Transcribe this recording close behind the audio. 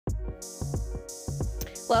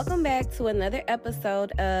Welcome back to another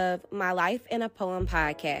episode of My Life in a Poem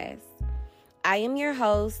podcast. I am your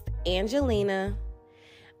host, Angelina,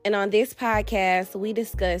 and on this podcast, we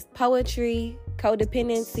discuss poetry,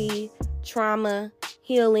 codependency, trauma,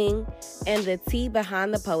 healing, and the tea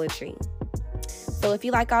behind the poetry. So if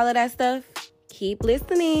you like all of that stuff, keep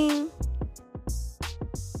listening.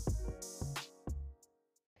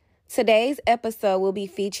 Today's episode will be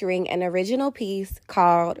featuring an original piece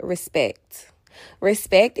called Respect.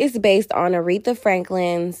 Respect is based on Aretha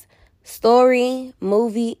Franklin's story,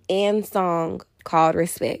 movie, and song called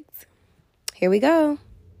Respect. Here we go.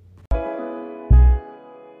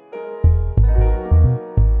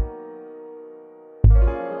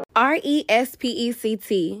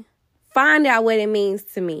 Respect. Find out what it means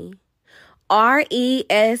to me.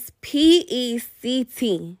 Respect.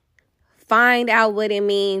 Find out what it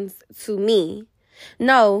means to me.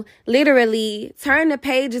 No, literally, turn the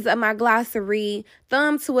pages of my glossary,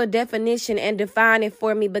 thumb to a definition and define it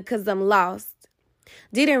for me because I'm lost.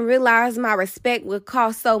 Didn't realize my respect would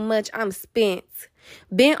cost so much, I'm spent.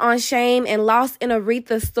 Bent on shame and lost in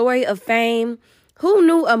Aretha's story of fame. Who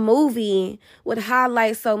knew a movie would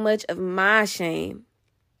highlight so much of my shame?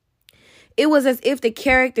 It was as if the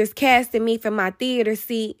characters casting me from my theater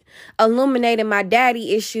seat, illuminated my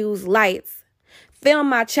daddy issues lights,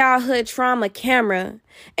 filmed my childhood trauma camera,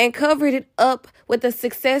 and covered it up with the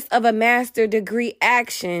success of a master's degree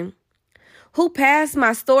action. Who passed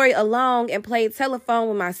my story along and played telephone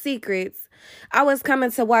with my secrets? I was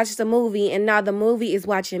coming to watch the movie, and now the movie is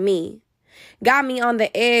watching me. Got me on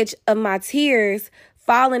the edge of my tears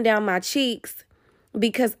falling down my cheeks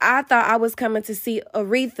because I thought I was coming to see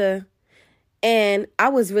Aretha, and I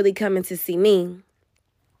was really coming to see me.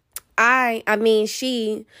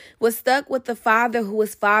 She was stuck with the father who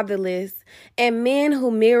was fatherless and men who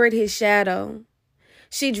mirrored his shadow.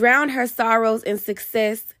 She drowned her sorrows in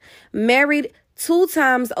success, married 2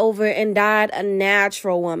 times over, and died a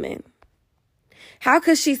natural woman. How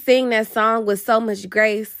could she sing that song with so much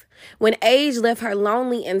grace when age left her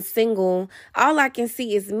lonely and single? All I can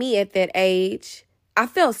see is me at that age. I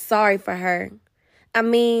felt sorry for her.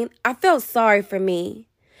 I felt sorry for me.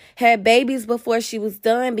 Had babies before she was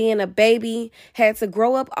done being a baby, had to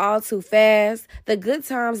grow up all too fast. The good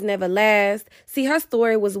times never last. See, her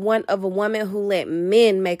story was one of a woman who let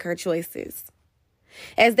men make her choices.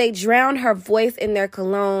 As they drowned her voice in their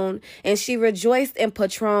cologne and she rejoiced in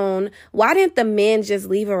Patron, why didn't the men just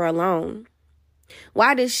leave her alone?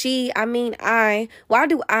 Why do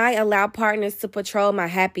I allow partners to patrol my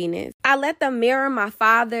happiness? I let them mirror my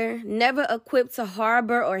father, never equipped to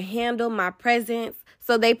harbor or handle my presence.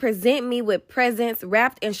 So they present me with presents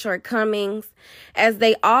wrapped in shortcomings, as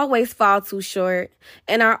they always fall too short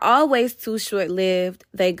and are always too short-lived,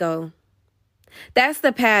 they go. That's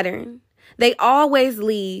the pattern. They always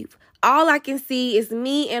leave. All I can see is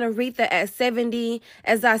me and Aretha at 70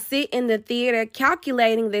 as I sit in the theater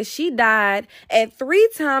calculating that she died at 3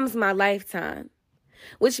 times my lifetime,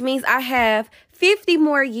 which means I have 50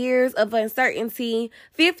 more years of uncertainty,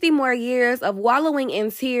 50 more years of wallowing in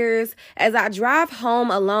tears as I drive home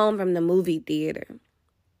alone from the movie theater.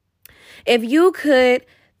 If you could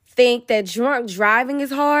think that drunk driving is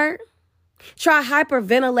hard, try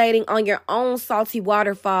hyperventilating on your own salty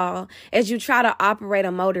waterfall as you try to operate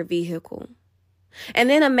a motor vehicle. And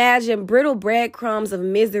then imagine brittle breadcrumbs of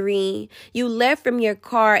misery you left from your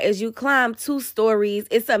car as you climb 2 stories.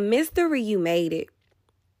 It's a mystery you made it.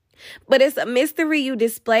 But it's a mystery you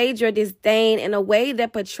displayed your disdain in a way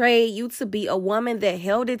that portrayed you to be a woman that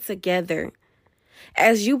held it together.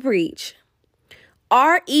 As you preach,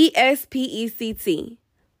 Respect.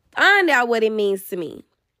 Find out what it means to me.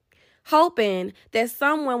 Hoping that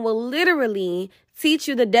someone will literally teach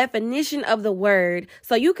you the definition of the word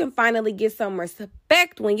so you can finally get some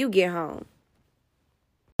respect when you get home.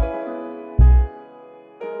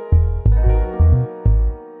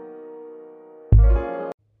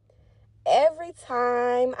 Every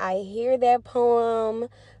time I hear that poem,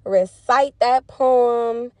 recite that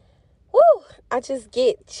poem, I just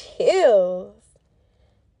get chills.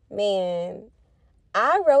 Man,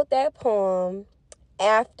 I wrote that poem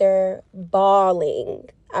after bawling.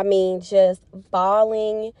 Just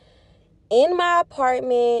bawling in my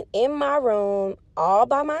apartment, in my room, all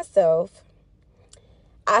by myself.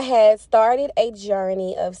 I had started a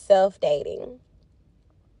journey of self-dating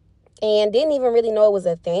and didn't even really know it was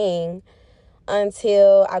a thing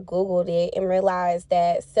until I Googled it and realized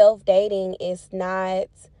that self-dating is not,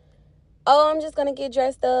 I'm just going to get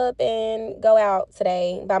dressed up and go out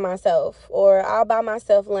today by myself, or I'll buy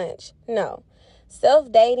myself lunch. No.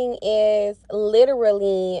 Self-dating is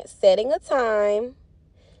literally setting a time,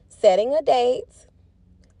 setting a date,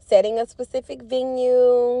 setting a specific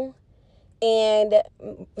venue and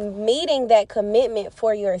meeting that commitment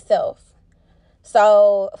for yourself.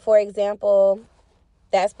 So, for example,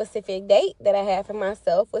 that specific date that I had for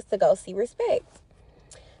myself was to go see Respect.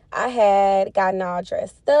 I had gotten all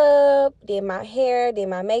dressed up, did my hair, did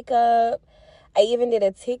my makeup. I even did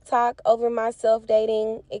a TikTok over my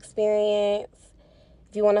self-dating experience.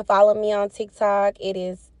 If you want to follow me on TikTok, it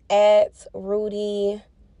is at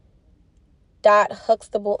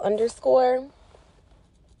Rudy.Huxtable_.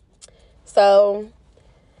 So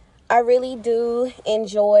I really do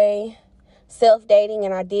enjoy self-dating,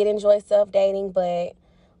 and I did enjoy self-dating, but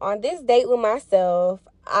on this date with myself,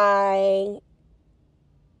 I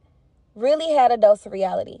really had a dose of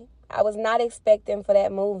reality. I was not expecting for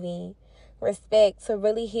that movie, Respect, to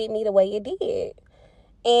really hit me the way it did.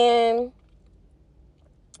 And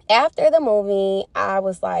after the movie, I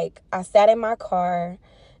sat in my car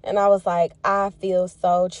and I was like, I feel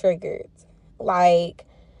so triggered. Like,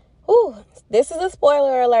 whew, this is a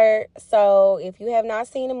spoiler alert. So if you have not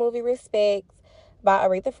seen the movie Respect by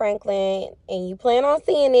Aretha Franklin and you plan on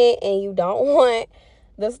seeing it and you don't want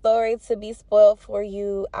the story to be spoiled for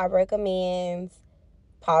you, I recommend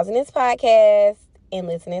pausing this podcast and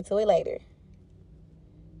listening to it later.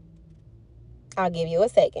 I'll give you a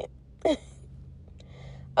second.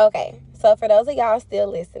 Okay, so for those of y'all still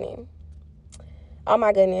listening, oh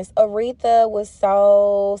my goodness, Aretha was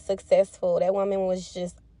so successful. That woman was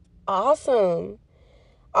just awesome.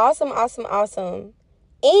 Awesome, awesome, awesome.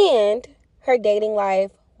 And her dating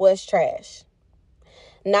life was trash.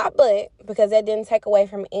 Not but, because that didn't take away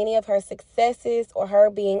from any of her successes or her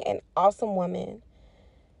being an awesome woman.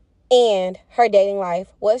 And her dating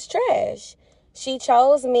life was trash. She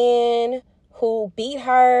chose men who beat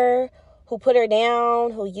her, who put her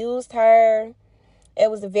down, who used her. It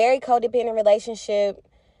was a very codependent relationship.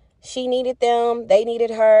 She needed them, they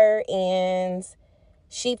needed her, and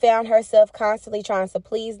she found herself constantly trying to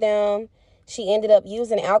please them. She ended up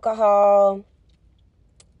using alcohol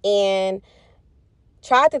and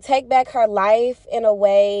tried to take back her life in a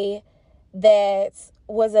way that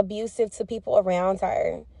was abusive to people around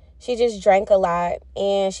her. She just drank a lot,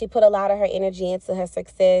 and she put a lot of her energy into her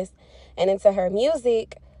success and into her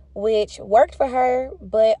music, which worked for her,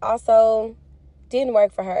 but also didn't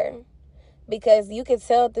work for her, because you could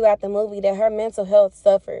tell throughout the movie that her mental health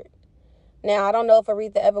suffered. Now, I don't know if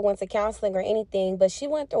Aretha ever went to counseling or anything, but she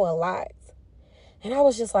went through a lot. And I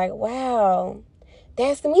was just like, wow,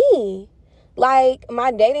 that's me. Like,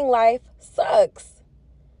 my dating life sucks.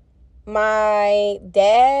 My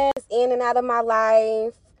dad's in and out of my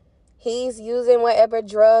life. He's using whatever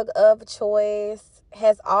drug of choice,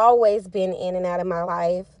 has always been in and out of my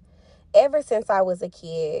life ever since I was a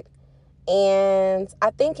kid. And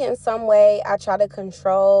I think in some way I try to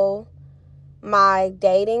control my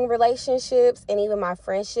dating relationships and even my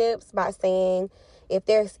friendships by saying, if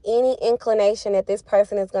there's any inclination that this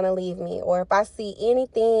person is going to leave me, or if I see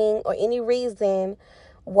anything or any reason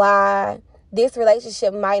why this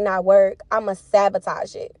relationship might not work, I'm going to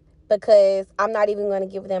sabotage it, because I'm not even going to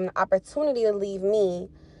give them the opportunity to leave me.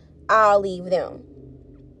 I'll leave them.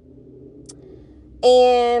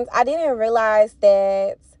 And I didn't realize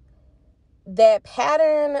that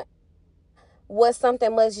pattern was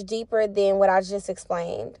something much deeper than what I just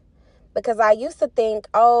explained. Because I used to think,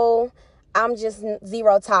 oh, I'm just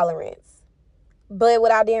zero tolerance. But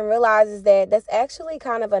what I didn't realize is that that's actually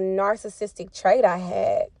kind of a narcissistic trait I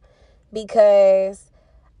had, because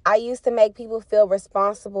I used to make people feel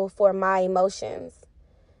responsible for my emotions.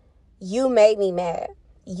 You made me mad.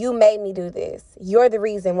 You made me do this. You're the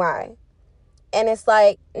reason why. And it's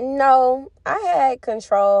like, no, I had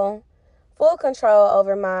control, full control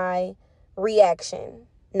over my reaction,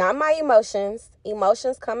 not my emotions.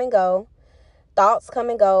 Emotions come and go. Thoughts come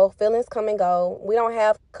and go. Feelings come and go. We don't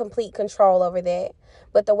have complete control over that.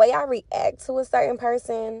 But the way I react to a certain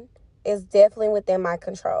person is definitely within my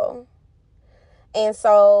control. And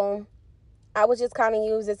so I would just kind of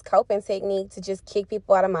use this coping technique to just kick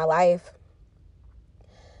people out of my life.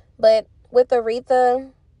 But with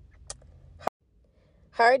Aretha,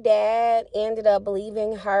 her dad ended up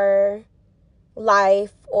leaving her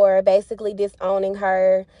life, or basically disowning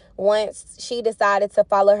her, once she decided to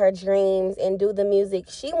follow her dreams and do the music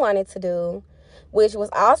she wanted to do, which was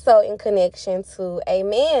also in connection to a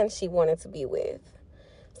man she wanted to be with.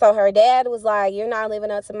 So her dad was like, you're not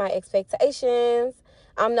living up to my expectations.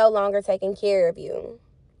 I'm no longer taking care of you.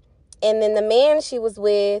 And then the man she was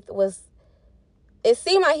with it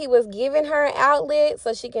seemed like he was giving her an outlet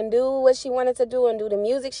so she can do what she wanted to do and do the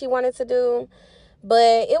music she wanted to do.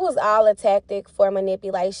 But it was all a tactic for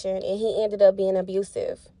manipulation, and he ended up being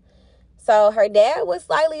abusive. So her dad was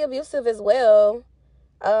slightly abusive as well.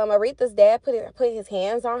 Aretha's dad put his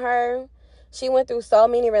hands on her. She went through so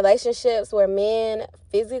many relationships where men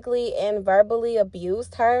physically and verbally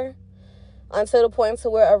abused her, until the point to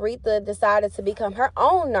where Aretha decided to become her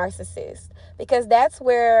own narcissist, because that's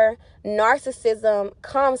where narcissism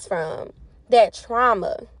comes from, that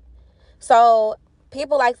trauma. So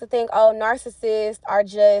people like to think, oh, narcissists are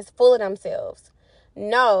just full of themselves.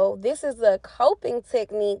 No, this is a coping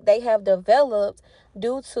technique they have developed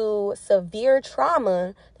due to severe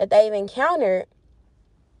trauma that they've encountered,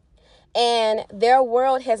 and their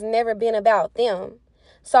world has never been about them.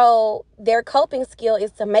 So their coping skill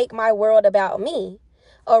is to make my world about me.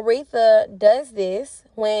 Aretha does this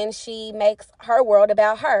when she makes her world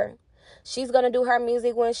about her. She's going to do her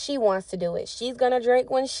music when she wants to do it. She's going to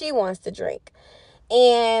drink when she wants to drink.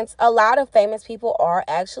 And a lot of famous people are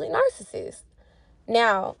actually narcissists.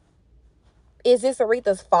 Now, is this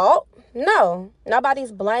Aretha's fault? No,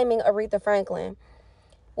 nobody's blaming Aretha Franklin.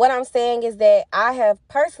 What I'm saying is that I have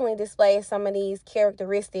personally displayed some of these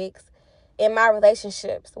characteristics in my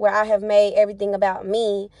relationships, where I have made everything about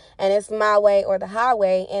me and it's my way or the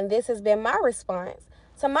highway. And this has been my response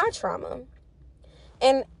to my trauma.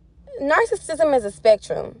 And narcissism is a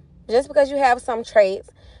spectrum. Just because you have some traits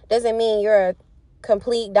doesn't mean you're a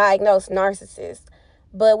complete diagnosed narcissist.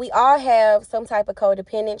 But we all have some type of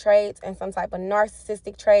codependent traits and some type of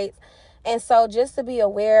narcissistic traits. And so just to be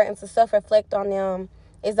aware and to self-reflect on them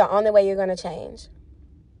is the only way you're going to change.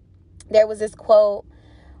 There was this quote,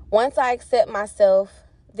 "Once I accept myself,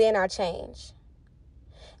 then I change."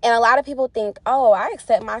 And a lot of people think, oh, I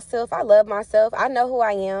accept myself. I love myself. I know who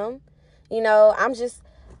I am. You know, I'm just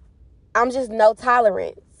no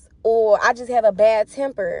tolerance, or I just have a bad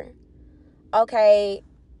temper. Okay,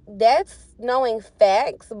 that's knowing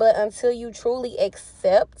facts, but until you truly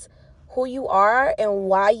accept who you are and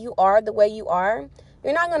why you are the way you are,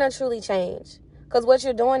 you're not going to truly change. Because what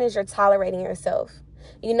you're doing is you're tolerating yourself.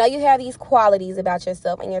 You know you have these qualities about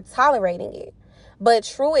yourself and you're tolerating it. But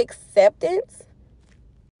true acceptance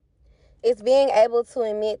is being able to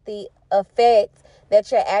admit the effect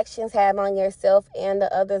that your actions have on yourself and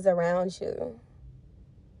the others around you.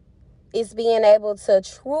 It's being able to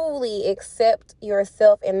truly accept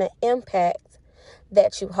yourself and the impact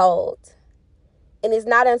that you hold. And it's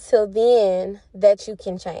not until then that you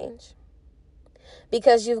can change.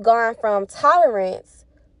 Because you've gone from tolerance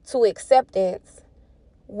to acceptance,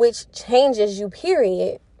 which changes you,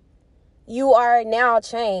 period. You are now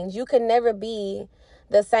changed. You can never be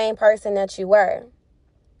the same person that you were.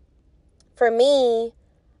 For me,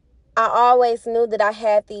 I always knew that I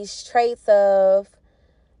had these traits of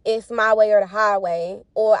it's my way or the highway,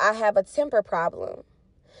 or I have a temper problem.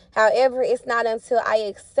 However, it's not until I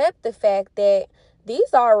accept the fact that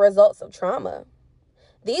these are results of trauma.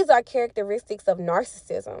 These are characteristics of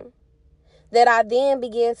narcissism, that I then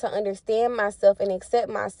begin to understand myself and accept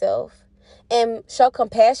myself and show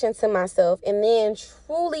compassion to myself and then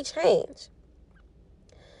truly change.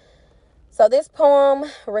 So this poem,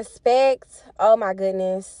 Respect, oh my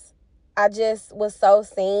goodness, I just was so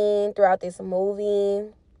seen throughout this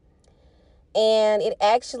movie. And it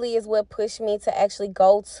actually is what pushed me to actually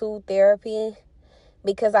go to therapy,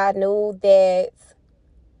 because I knew that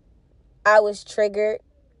I was triggered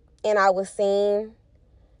and I was seen.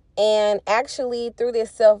 And actually through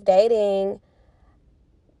this self-dating,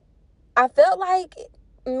 I felt like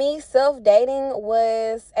me self-dating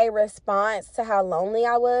was a response to how lonely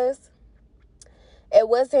I was. It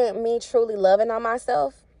wasn't me truly loving on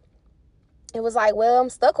myself. It was like, well, I'm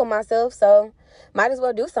stuck on myself, so might as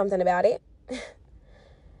well do something about it.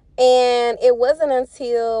 And it wasn't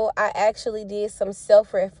until I actually did some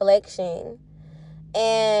self-reflection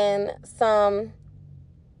and some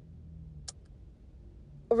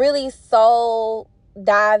really soul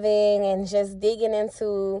diving and just digging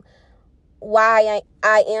into why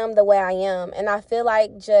I am the way I am. And I feel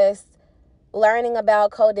like just learning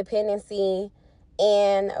about codependency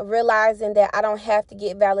and realizing that I don't have to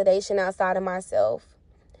get validation outside of myself.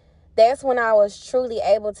 That's when I was truly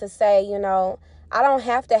able to say, you know, I don't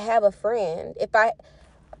have to have a friend.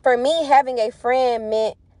 For me, having a friend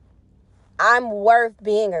meant I'm worth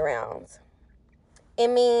being around. It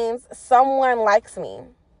means someone likes me.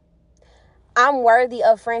 I'm worthy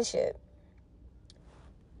of friendship.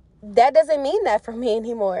 That doesn't mean that for me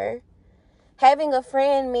anymore. Having a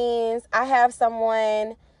friend means I have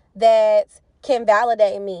someone that can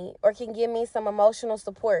validate me or can give me some emotional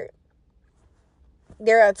support.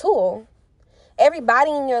 They're a tool.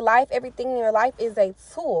 Everybody in your life, everything in your life is a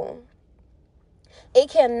tool. It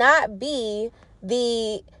cannot be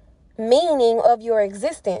the meaning of your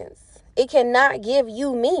existence. It cannot give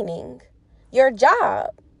you meaning. your job,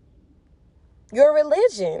 your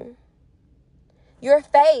religion, your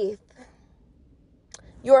faith,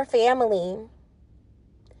 your family.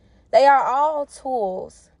 They are all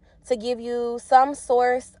tools to give you some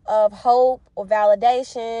source of hope or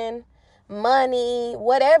validation, money,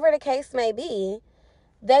 whatever the case may be.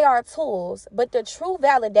 They are tools, but the true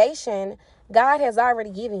validation God has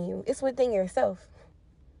already given you. It's within yourself.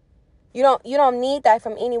 You don't need that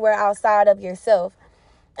from anywhere outside of yourself.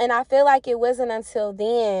 And I feel like it wasn't until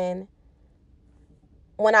then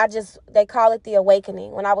when they call it the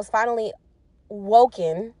awakening, when I was finally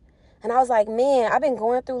woken, and I was like, man, I've been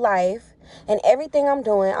going through life, and everything I'm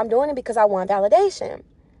doing it because I want validation.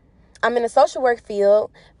 I'm in the social work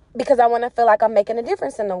field because I want to feel like I'm making a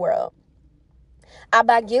difference in the world. I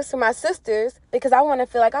buy gifts for my sisters because I want to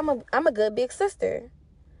feel like I'm a good big sister.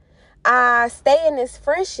 I stay in this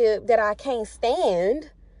friendship that I can't stand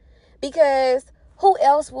because who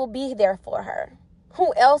else will be there for her?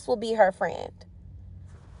 Who else will be her friend?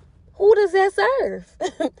 Who does that serve?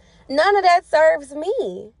 None of that serves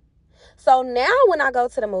me. So now when I go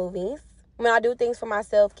to the movies, when I do things for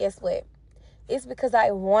myself, guess what? It's because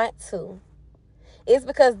I want to. It's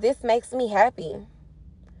because this makes me happy.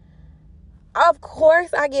 Of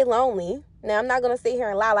course, I get lonely. Now, I'm not going to sit here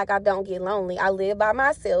and lie like I don't get lonely. I live by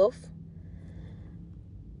myself.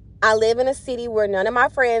 I live in a city where none of my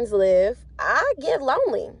friends live. I get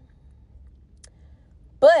lonely.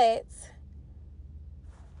 But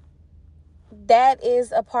that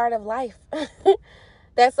is a part of life.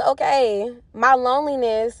 That's okay. My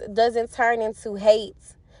loneliness doesn't turn into hate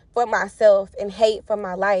for myself and hate for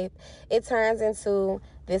my life. It turns into,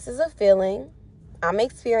 this is a feeling. I'm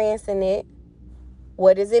experiencing it.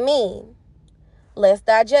 What does it mean? Let's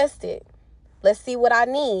digest it. Let's see what I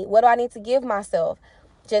need. What do I need to give myself?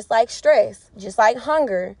 Just like stress, just like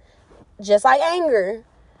hunger, just like anger.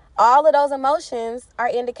 All of those emotions are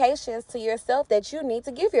indications to yourself that you need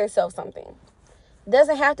to give yourself something. It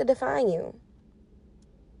doesn't have to define you.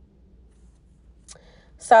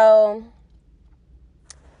 So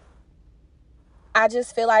I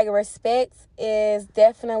just feel like respect is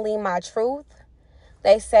definitely my truth.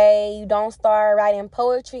 They say you don't start writing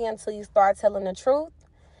poetry until you start telling the truth.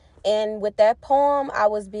 And with that poem, I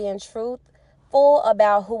was being truthful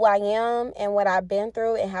about who I am and what I've been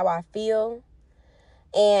through and how I feel.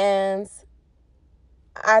 And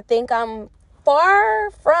I think I'm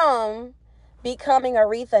far from becoming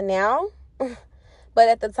Aretha now. But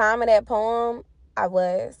at the time of that poem, I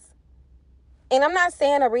was. And I'm not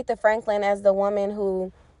saying Aretha Franklin as the woman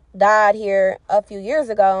who died here a few years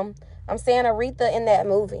ago. I'm saying Aretha in that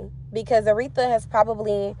movie. Because Aretha has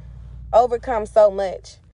probably overcome so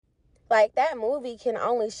much. Like, that movie can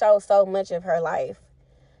only show so much of her life.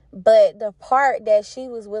 But the part that she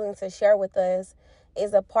was willing to share with us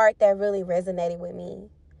is a part that really resonated with me.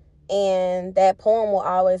 And that poem will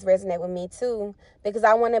always resonate with me too. Because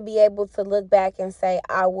I want to be able to look back and say,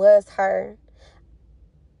 I was her.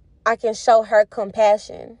 I can show her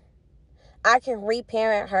compassion. I can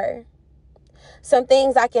reparent her. Some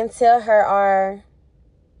things I can tell her are,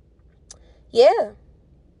 yeah,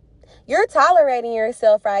 you're tolerating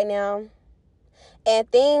yourself right now. And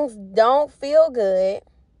things don't feel good.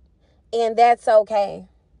 And that's okay.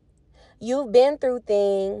 You've been through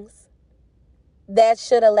things that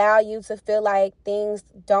should allow you to feel like things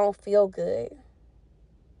don't feel good.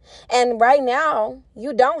 And right now,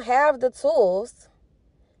 you don't have the tools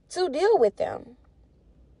to deal with them.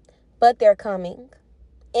 But they're coming.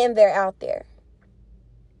 And they're out there.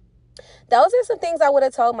 Those are some things I would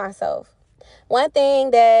have told myself. One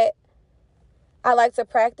thing that I like to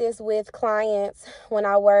practice with clients when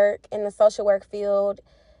I work in the social work field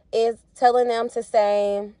is telling them to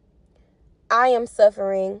say, I am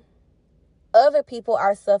suffering. Other people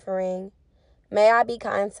are suffering. May I be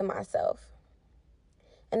kind to myself.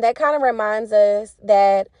 And that kind of reminds us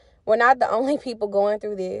that we're not the only people going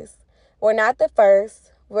through this. We're not the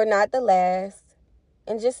first. We're not the last.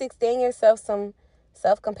 And just extend yourself some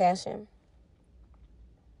self-compassion.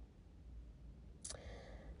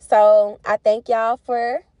 So I thank y'all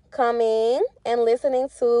for coming and listening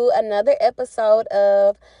to another episode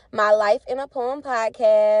of My Life in a Poem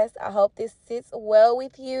podcast. I hope this sits well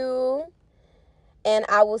with you. And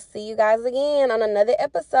I will see you guys again on another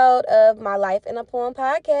episode of My Life in a Poem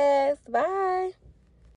podcast. Bye.